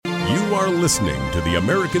You are listening to the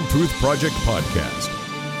American Truth Project podcast.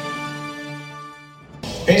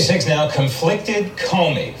 Page 6 now. Conflicted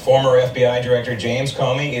Comey. Former FBI Director James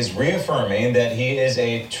Comey is reaffirming that he is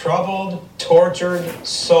a troubled, tortured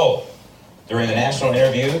soul. During the national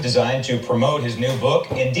interview designed to promote his new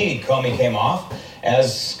book, indeed, Comey came off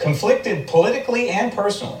as conflicted politically and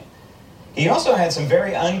personally. He also had some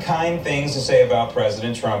very unkind things to say about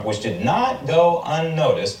President Trump, which did not go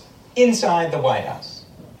unnoticed inside the White House.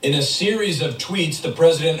 In a series of tweets, the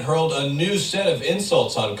president hurled a new set of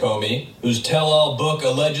insults on Comey, whose tell-all book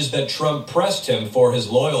alleges that Trump pressed him for his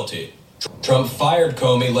loyalty. Trump fired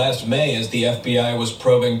Comey last May as the FBI was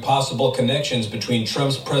probing possible connections between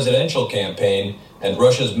Trump's presidential campaign and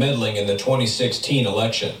Russia's meddling in the 2016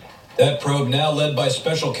 election. That probe, now led by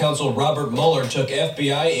special counsel Robert Mueller, took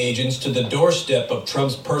FBI agents to the doorstep of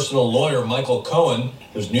Trump's personal lawyer, Michael Cohen,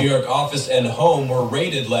 whose New York office and home were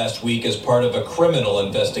raided last week as part of a criminal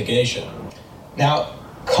investigation. Now,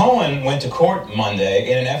 Cohen went to court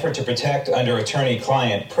Monday in an effort to protect under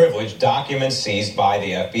attorney-client privilege documents seized by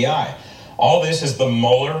the FBI. All this as the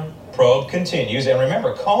Mueller probe continues. And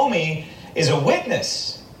remember, Comey is a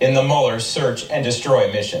witness in the Mueller search and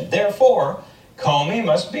destroy mission. Therefore, Comey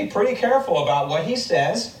must be pretty careful about what he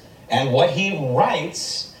says and what he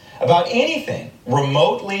writes about anything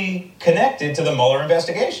remotely connected to the Mueller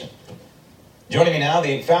investigation. Joining me now,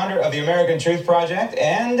 the founder of the American Truth Project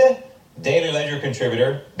and Daily Ledger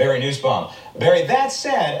contributor, Barry Nussbaum. Barry, that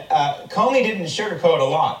said, Comey didn't sugarcoat a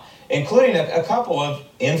lot, including a couple of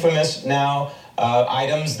infamous now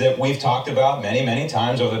items that we've talked about many, many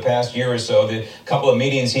times over the past year or so. The couple of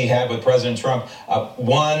meetings he had with President Trump.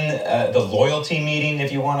 One, the loyalty meeting,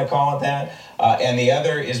 if you want to call it that. And the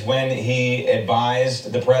other is when he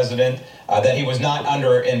advised the president that he was not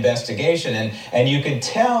under investigation. And you can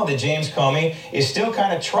tell that James Comey is still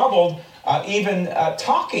kind of troubled even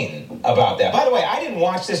talking about that. By the way, I didn't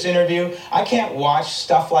watch this interview. I can't watch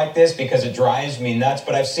stuff like this because it drives me nuts,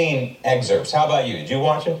 but I've seen excerpts. How about you? Did you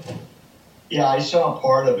watch it? Yeah, I saw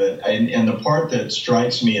part of it, and the part that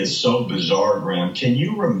strikes me as so bizarre, Graham, can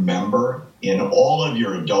you remember in all of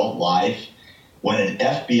your adult life when an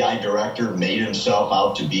FBI director made himself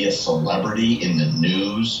out to be a celebrity in the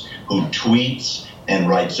news, who tweets and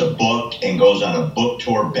writes a book and goes on a book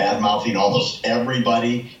tour bad-mouthing almost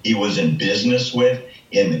everybody he was in business with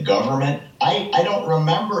in the government? I don't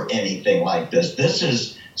remember anything like this. This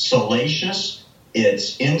is salacious.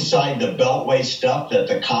 It's inside the beltway stuff that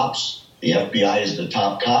the cops, the FBI is the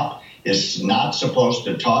top cop, is not supposed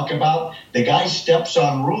to talk about. The guy steps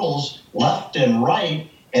on rules left and right,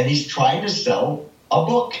 and he's trying to sell a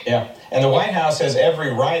book. Yeah, and the White House has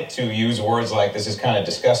every right to use words like this. Is kind of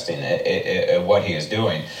disgusting what he is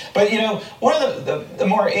doing. But, you know, one of the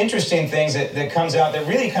more interesting things that comes out that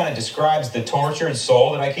really kind of describes the tortured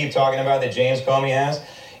soul that I keep talking about that James Comey has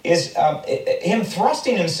is him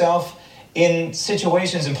thrusting himself in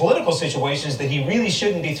situations, in political situations, that he really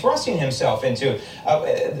shouldn't be thrusting himself into.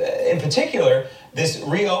 In particular, this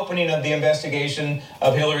reopening of the investigation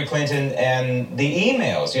of Hillary Clinton and the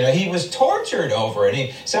emails. You know, he was tortured over it.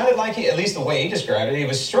 He sounded like, at least the way he described it, he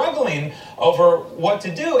was struggling over what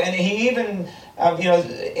to do. And he even,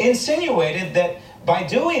 insinuated that by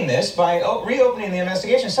doing this, by reopening the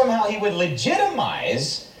investigation, somehow he would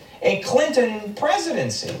legitimize a Clinton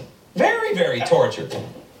presidency. Very, very tortured.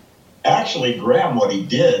 Actually, Graham, what he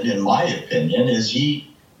did, in my opinion, is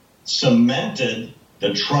he cemented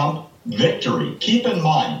the Trump victory. Keep in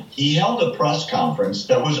mind, he held a press conference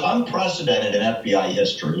that was unprecedented in FBI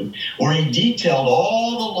history, where he detailed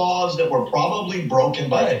all the laws that were probably broken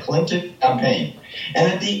by the Clinton campaign.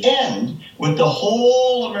 And at the end, with the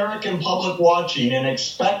whole American public watching and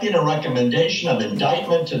expecting a recommendation of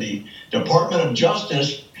indictment to the Department of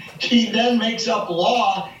Justice, he then makes up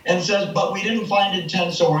law and says, but we didn't find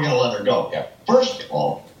intent, so we're going to let her go. Yeah. First of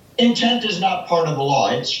all, intent is not part of the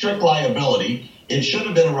law. It's strict liability. It should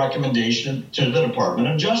have been a recommendation to the Department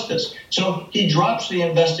of Justice. So he drops the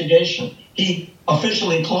investigation. He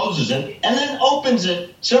officially closes it and then opens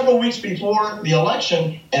it several weeks before the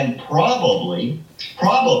election and probably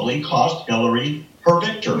cost Hillary her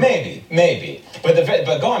victory. Maybe. But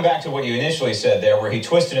going back to what you initially said there, where he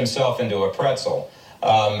twisted himself into a pretzel,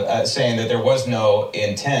 saying that there was no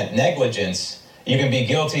intent, negligence, you can be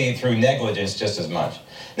guilty through negligence just as much.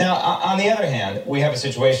 Now, on the other hand, we have a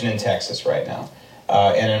situation in Texas right now,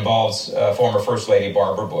 and it involves former First Lady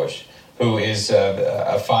Barbara Bush, who is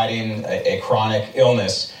fighting a chronic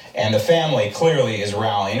illness, and the family clearly is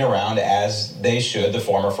rallying around, as they should, the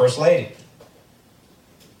former First Lady.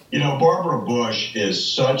 You know, Barbara Bush is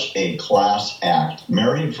such a class act.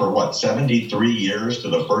 Married for, 73 years to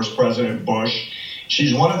the first President Bush.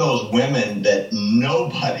 She's one of those women that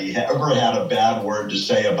nobody ever had a bad word to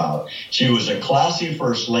say about. She was a classy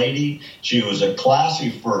first lady. She was a classy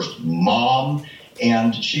first mom.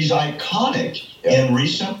 And she's iconic in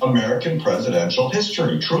recent American presidential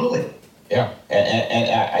history, truly. Yeah,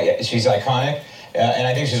 and she's iconic. And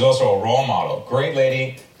I think she's also a role model. Great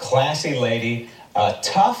lady, classy lady,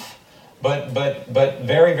 tough, but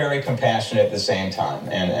very, very compassionate at the same time.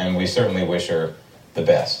 And we certainly wish her the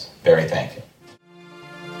best. Very thank you.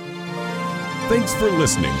 Thanks for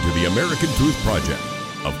listening to the American Truth Project,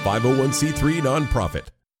 a 501c3 nonprofit.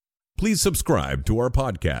 Please subscribe to our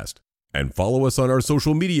podcast and follow us on our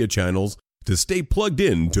social media channels to stay plugged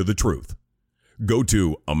in to the truth. Go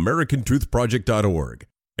to americantruthproject.org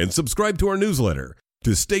and subscribe to our newsletter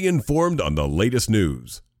to stay informed on the latest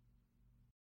news.